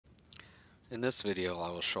In this video, I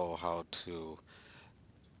will show how to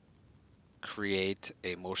create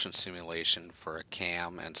a motion simulation for a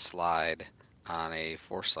cam and slide on a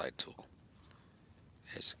Fourslide tool.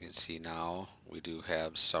 As you can see now, we do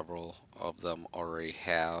have several of them already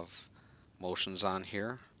have motions on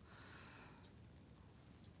here.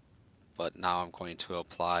 But now I'm going to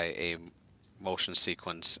apply a motion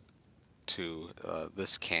sequence to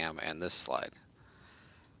this cam and this slide.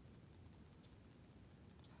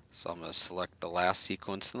 So I'm going to select the last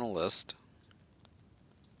sequence in the list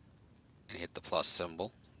and hit the plus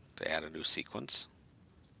symbol to add a new sequence.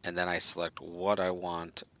 And then I select what I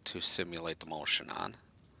want to simulate the motion on.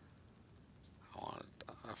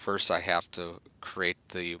 First I have to create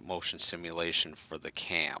the motion simulation for the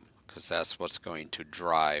cam because that's what's going to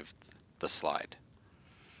drive the slide.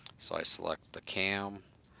 So I select the cam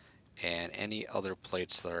and any other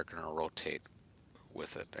plates that are going to rotate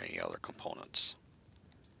with it, any other components.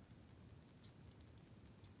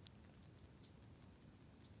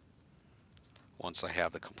 Once I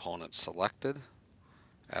have the component selected,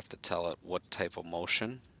 I have to tell it what type of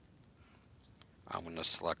motion. I'm going to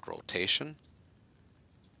select rotation.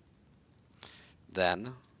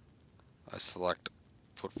 Then I select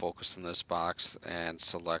put focus in this box and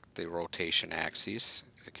select the rotation axis.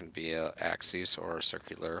 It can be an axis or a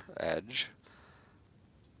circular edge.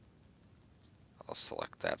 I'll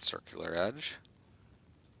select that circular edge.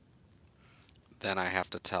 Then I have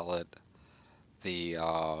to tell it the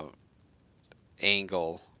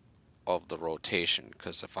angle of the rotation,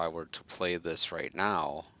 because if I were to play this right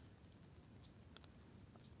now,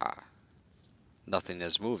 nothing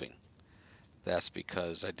is moving. That's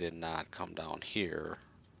because I did not come down here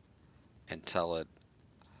and tell it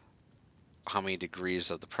how many degrees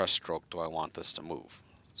of the press stroke do I want this to move.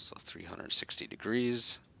 So 360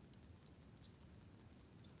 degrees.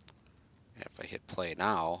 If I hit play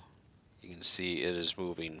now, you can see it is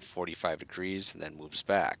moving 45 degrees and then moves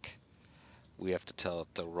back. We have to tell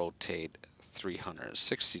it to rotate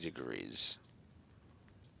 360 degrees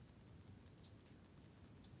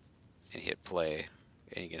and hit play,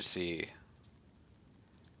 and you can see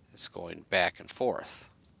it's going back and forth.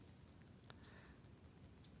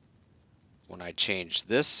 When I change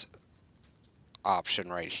this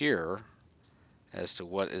option right here as to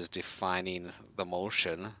what is defining the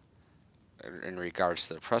motion in regards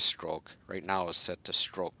to the press stroke, right now is set to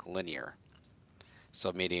stroke linear.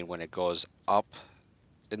 So meaning when it goes up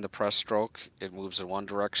in the press stroke, it moves in one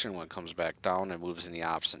direction. When it comes back down, it moves in the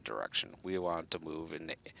opposite direction. We want to move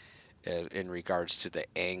in regards to the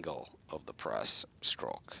angle of the press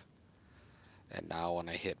stroke. And now when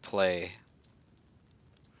I hit play,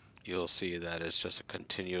 you'll see that it's just a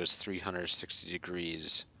continuous 360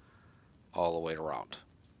 degrees all the way around.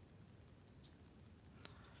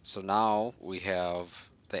 So now we have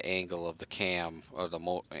the angle of the cam, or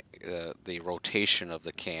the rotation of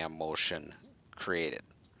the cam motion created.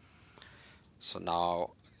 So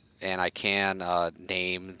now, and I can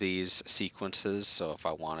name these sequences. So if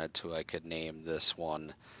I wanted to, I could name this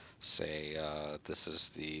one, say this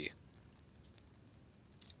is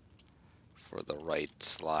for the right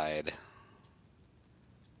slide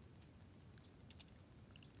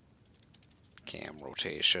cam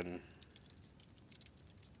rotation.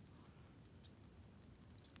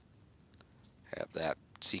 Have that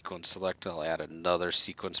sequence selected. I'll add another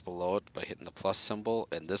sequence below it by hitting the plus symbol,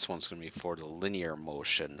 and this one's going to be for the linear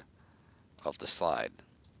motion of the slide.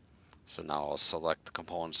 So now I'll select the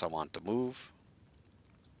components I want to move.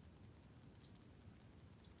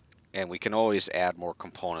 And we can always add more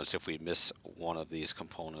components. If we miss one of these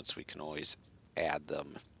components, we can always add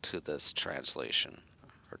them to this translation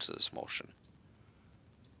or to this motion.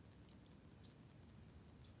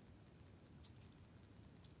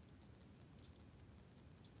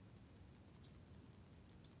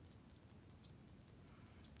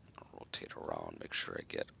 I'll rotate around, make sure I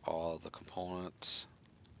get all the components.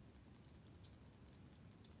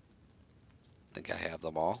 I think I have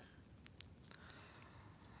them all.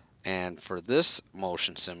 And for this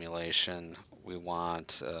motion simulation, we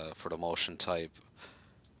want, for the motion type,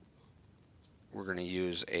 we're going to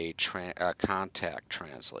use a contact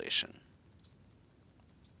translation.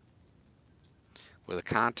 With a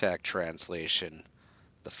contact translation,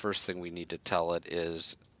 the first thing we need to tell it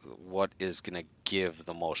is what is going to give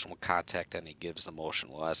the motion, what contact any gives the motion.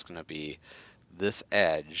 Well, that's going to be this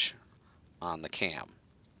edge on the cam.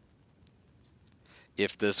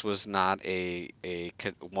 If this was not a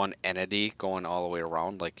one entity going all the way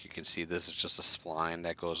around, like you can see, this is just a spline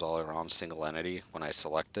that goes all around, single entity. When I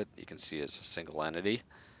select it, you can see it's a single entity.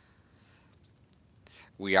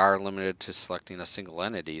 we are limited to selecting a single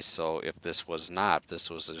entity, so if this was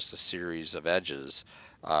just a series of edges,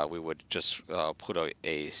 we would just put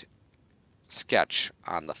a sketch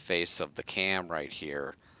on the face of the cam right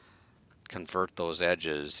here, convert those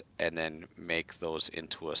edges, and then make those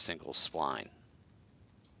into a single spline.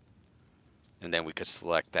 And then we could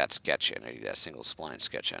select that sketch entity, that single spline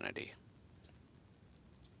sketch entity.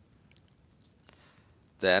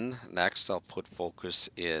 Then next I'll put focus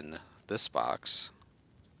in this box.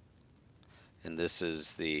 And this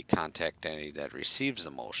is the contact entity that receives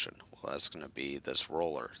the motion. Well, that's going to be this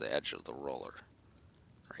roller, the edge of the roller,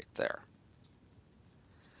 right there.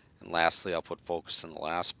 And lastly, I'll put focus in the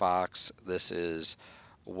last box. This is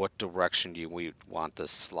what direction do we want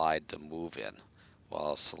this slide to move in? Well,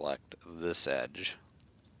 I'll select this edge.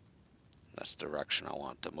 That's the direction I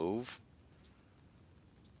want to move.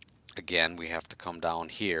 Again, we have to come down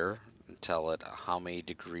here and tell it how many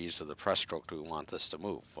degrees of the press stroke do we want this to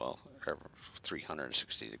move. Well,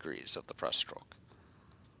 360 degrees of the press stroke.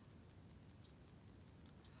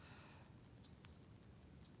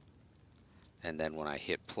 And then when I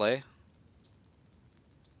hit play,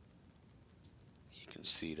 you can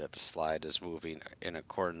see that the slide is moving in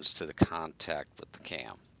accordance to the contact with the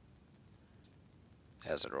cam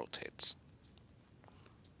as it rotates.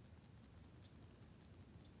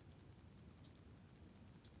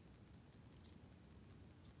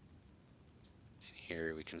 And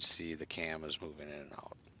here we can see the cam is moving in and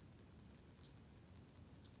out.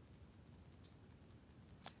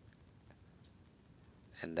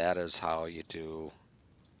 And that is how you do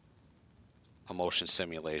a motion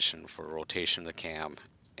simulation for rotation of the cam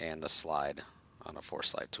and the slide on a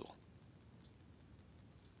Fourslide tool.